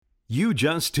You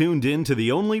just tuned in to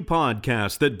the only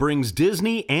podcast that brings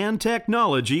Disney and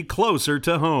technology closer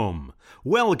to home.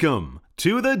 Welcome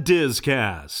to the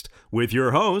Dizcast with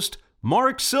your host,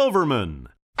 Mark Silverman.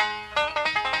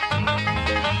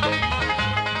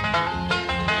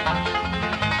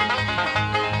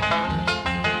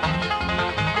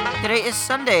 Today is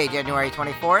Sunday, January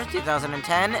 24th,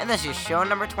 2010, and this is show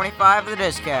number 25 of the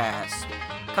Dizcast.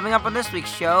 Coming up on this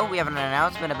week's show, we have an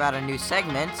announcement about a new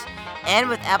segment, and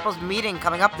with Apple's meeting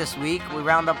coming up this week, we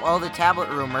round up all the tablet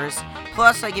rumors,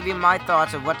 plus I give you my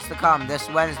thoughts of what's to come this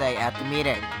Wednesday at the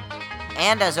meeting.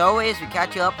 And as always, we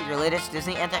catch you up with your latest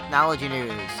Disney and technology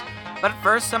news. But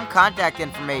first, some contact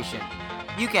information.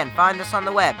 You can find us on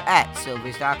the web at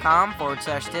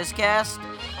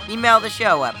sylvies.com/Dizcast, email the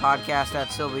show at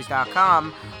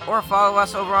podcast@sylvies.com, or follow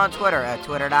us over on Twitter at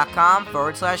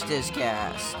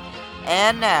twitter.com/Dizcast.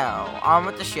 And now, on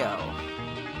with the show.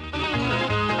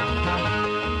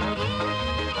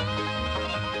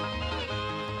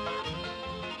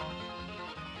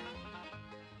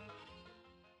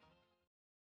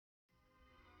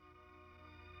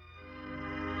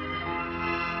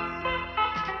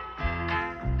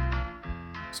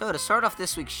 So to start off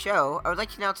this week's show, I would like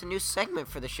to announce a new segment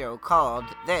for the show called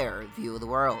Their View of the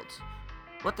World.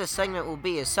 What this segment will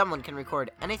be is someone can record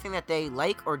anything that they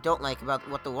like or don't like about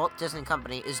what the Walt Disney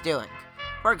Company is doing.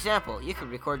 For example, you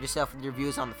could record yourself with your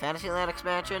views on the Fantasyland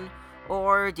expansion,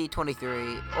 or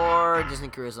D23, or Disney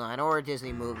Cruise Line, or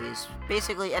Disney movies,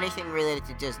 basically anything related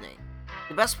to Disney.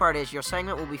 The best part is your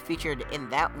segment will be featured in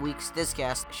that week's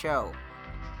Dizcast show.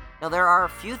 Now there are a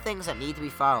few things that need to be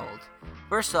followed.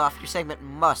 First off, your segment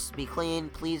must be clean,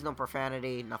 please no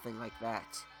profanity, nothing like that.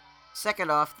 Second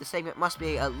off, the segment must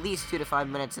be at least 2 to 5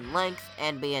 minutes in length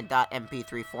and be in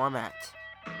 .mp3 format.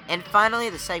 And finally,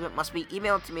 the segment must be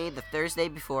emailed to me the Thursday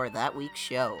before that week's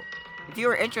show. If you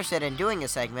are interested in doing a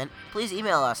segment, please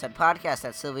email us at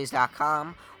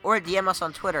podcast@sylvies.com or DM us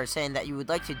on Twitter saying that you would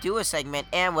like to do a segment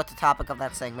and what the topic of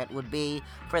that segment would be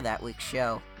for that week's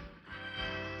show.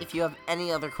 If you have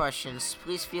any other questions,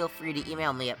 please feel free to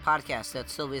email me at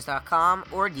podcast@sylvies.com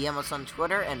or DM us on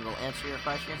Twitter and we'll answer your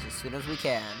questions as soon as we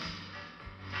can.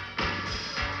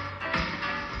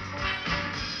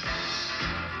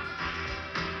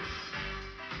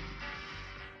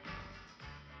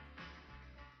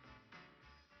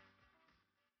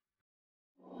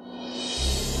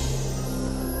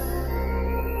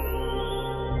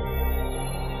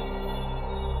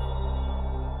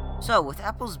 So, with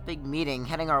Apple's big meeting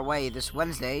heading our way this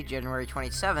Wednesday, January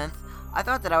 27th, I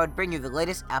thought that I would bring you the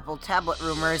latest Apple tablet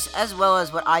rumors, as well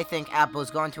as what I think Apple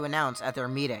is going to announce at their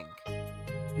meeting.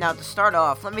 Now, to start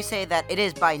off, let me say that it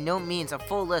is by no means a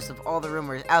full list of all the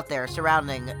rumors out there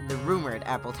surrounding the rumored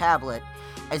Apple tablet,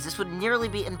 as this would nearly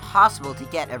be impossible to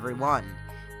get every one.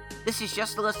 This is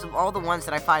just a list of all the ones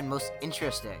that I find most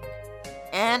interesting.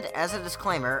 And, as a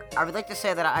disclaimer, I would like to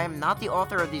say that I am not the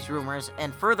author of these rumors,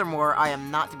 and furthermore, I am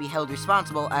not to be held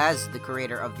responsible as the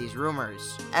creator of these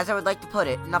rumors. As I would like to put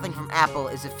it, nothing from Apple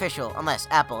is official unless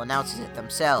Apple announces it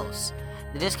themselves.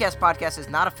 The Dizcast podcast is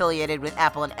not affiliated with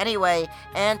Apple in any way,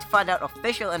 and to find out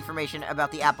official information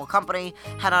about the Apple company,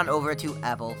 head on over to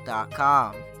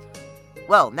apple.com.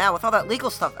 Well, now with all that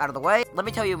legal stuff out of the way, let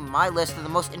me tell you my list of the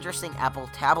most interesting Apple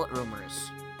tablet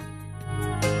rumors.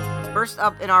 First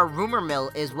up in our rumor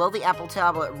mill is, will the Apple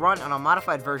tablet run on a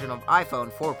modified version of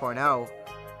iPhone 4.0?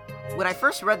 When I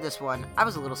first read this one, I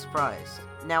was a little surprised.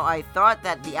 Now, I thought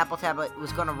that the Apple tablet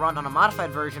was going to run on a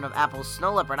modified version of Apple's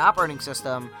Snow Leopard operating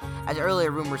system, as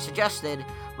earlier rumors suggested,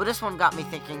 but this one got me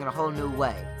thinking in a whole new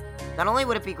way. Not only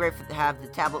would it be great to have the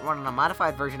tablet run on a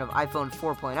modified version of iPhone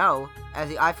 4.0, as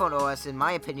the iPhone OS, in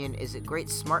my opinion, is a great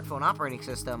smartphone operating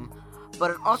system,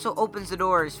 but it also opens the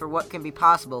doors for what can be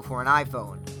possible for an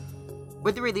iPhone.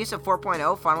 Would the release of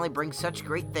 4.0 finally bring such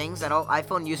great things that all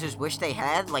iPhone users wish they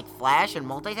had, like Flash and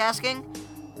multitasking?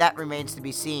 That remains to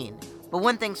be seen. But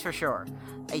one thing's for sure,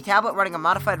 a tablet running a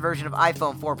modified version of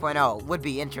iPhone 4.0 would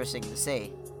be interesting to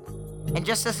see. And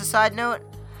just as a side note,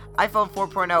 iPhone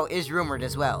 4.0 is rumored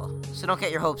as well, so don't get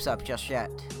your hopes up just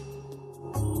yet.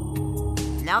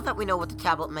 Now that we know what the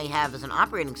tablet may have as an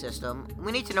operating system,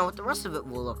 we need to know what the rest of it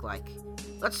will look like.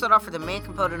 Let's start off with the main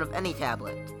component of any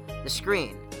tablet, the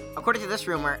screen. According to this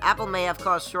rumor, Apple may have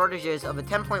caused shortages of a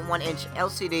 10.1-inch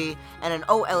LCD and an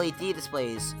OLED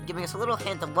displays, giving us a little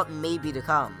hint of what may be to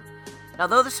come. Now,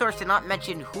 though the source did not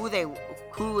mention who the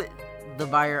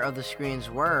buyer of the screens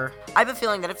were, I have a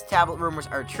feeling that if the tablet rumors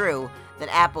are true, then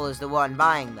Apple is the one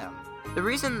buying them. The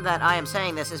reason that I am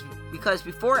saying this is because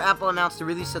before Apple announced the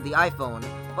release of the iPhone,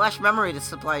 flash memory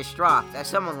supplies dropped as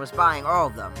someone was buying all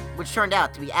of them, which turned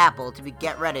out to be Apple to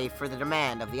get ready for the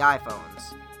demand of the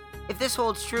iPhones. If this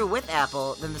holds true with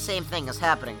Apple, then the same thing is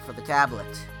happening for the tablet.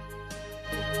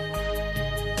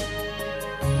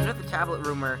 Another tablet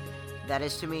rumor that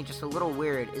is to me just a little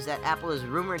weird is that Apple is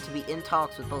rumored to be in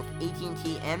talks with both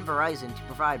AT&T and Verizon to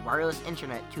provide wireless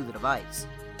internet to the device.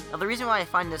 Now, the reason why I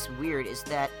find this weird is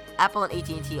that Apple and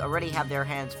AT&T already have their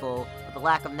hands full with the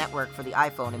lack of network for the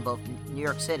iPhone in both New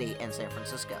York City and San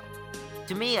Francisco.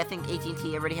 To me, I think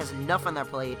AT&T already has enough on their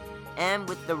plate, and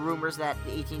with the rumors that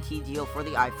the AT&T deal for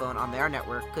the iPhone on their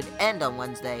network could end on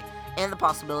Wednesday, and the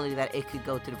possibility that it could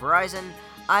go to Verizon,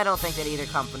 I don't think that either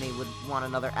company would want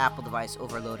another Apple device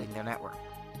overloading their network.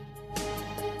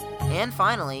 And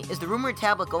finally, is the rumored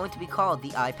tablet going to be called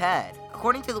the iPad?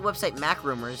 According to the website Mac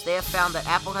Rumors, they have found that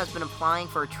Apple has been applying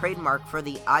for a trademark for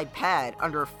the iPad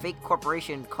under a fake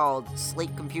corporation called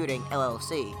Slate Computing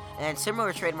LLC, and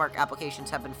similar trademark applications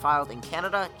have been filed in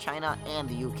Canada, China, and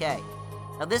the UK.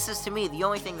 Now this is, to me, the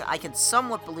only thing that I can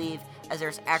somewhat believe, as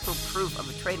there's actual proof of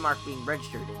a trademark being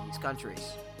registered in these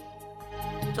countries.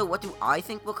 So what do I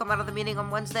think will come out of the meeting on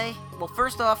Wednesday? Well,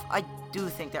 first off, I do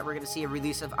think that we're going to see a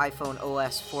release of iPhone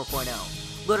OS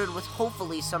 4.0, loaded with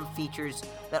hopefully some features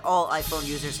that all iPhone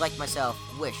users like myself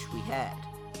wish we had.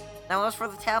 Now as for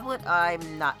the tablet,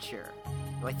 I'm not sure.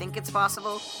 Do I think it's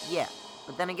possible? Yeah.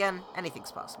 But then again,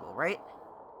 anything's possible, right?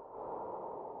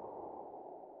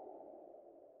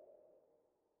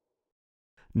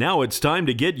 Now it's time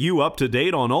to get you up to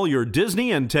date on all your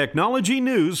Disney and technology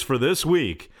news for this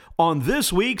week on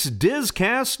this week's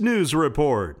DizCast News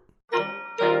Report.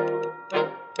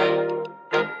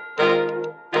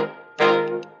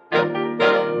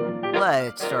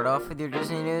 Let's start off with your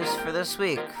Disney news for this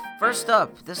week. First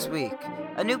up, this week,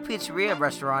 a new pizzeria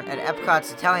restaurant at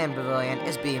Epcot's Italian Pavilion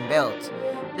is being built.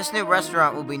 This new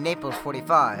restaurant will be Naples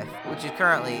 45, which is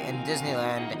currently in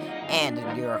Disneyland and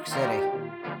in New York City.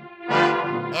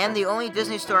 And the only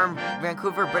Disney store in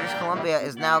Vancouver, British Columbia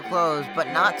is now closed, but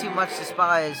not too much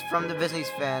despised from the Disney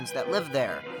fans that live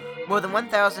there. More than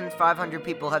 1,500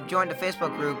 people have joined a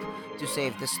Facebook group to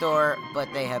save the store, but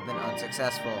they have been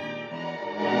unsuccessful.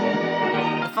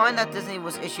 The fine that Disney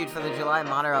was issued for the July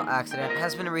monorail accident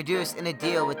has been reduced in a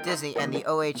deal with Disney and the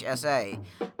OHSA.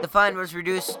 The fine was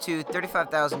reduced to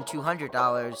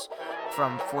 $35,200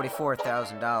 from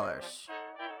 $44,000.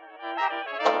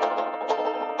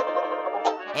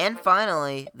 And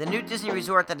finally, the new Disney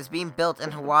resort that is being built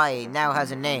in Hawaii now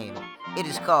has a name. It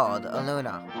is called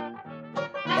Aluna.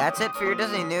 That's it for your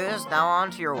Disney news. Now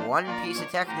on to your one piece of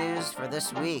tech news for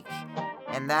this week.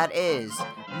 And that is,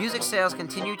 music sales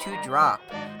continue to drop.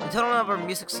 The total number of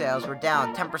music sales were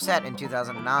down 10% in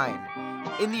 2009.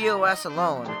 In the US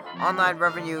alone, online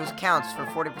revenues counts for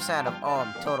 40% of all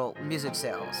total music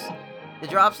sales. The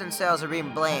drops in sales are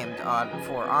being blamed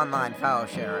for online file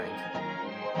sharing.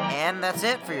 And that's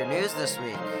it for your news this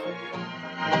week.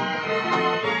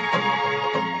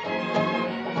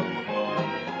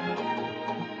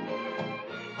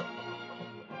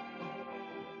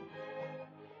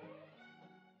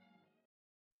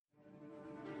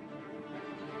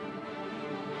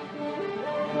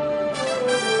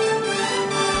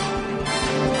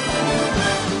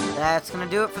 That's going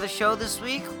to do it for the show this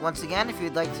week. Once again, if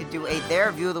you'd like to do a Their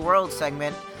View of the World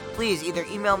segment, please either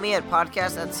email me at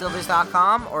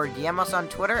podcast@silvies.com or DM us on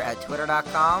Twitter at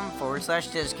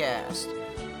twitter.com/Dizcast.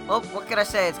 Well, what can I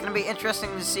say? It's going to be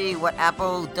interesting to see what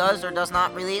Apple does or does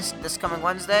not release this coming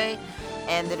Wednesday,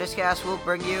 and the Dizcast will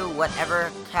bring you whatever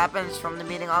happens from the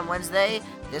meeting on Wednesday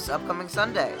this upcoming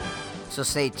Sunday. So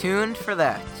stay tuned for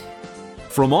that.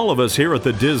 From all of us here at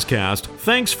the Dizcast,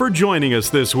 thanks for joining us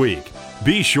this week.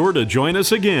 Be sure to join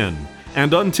us again.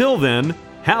 And until then,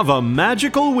 have a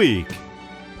magical week.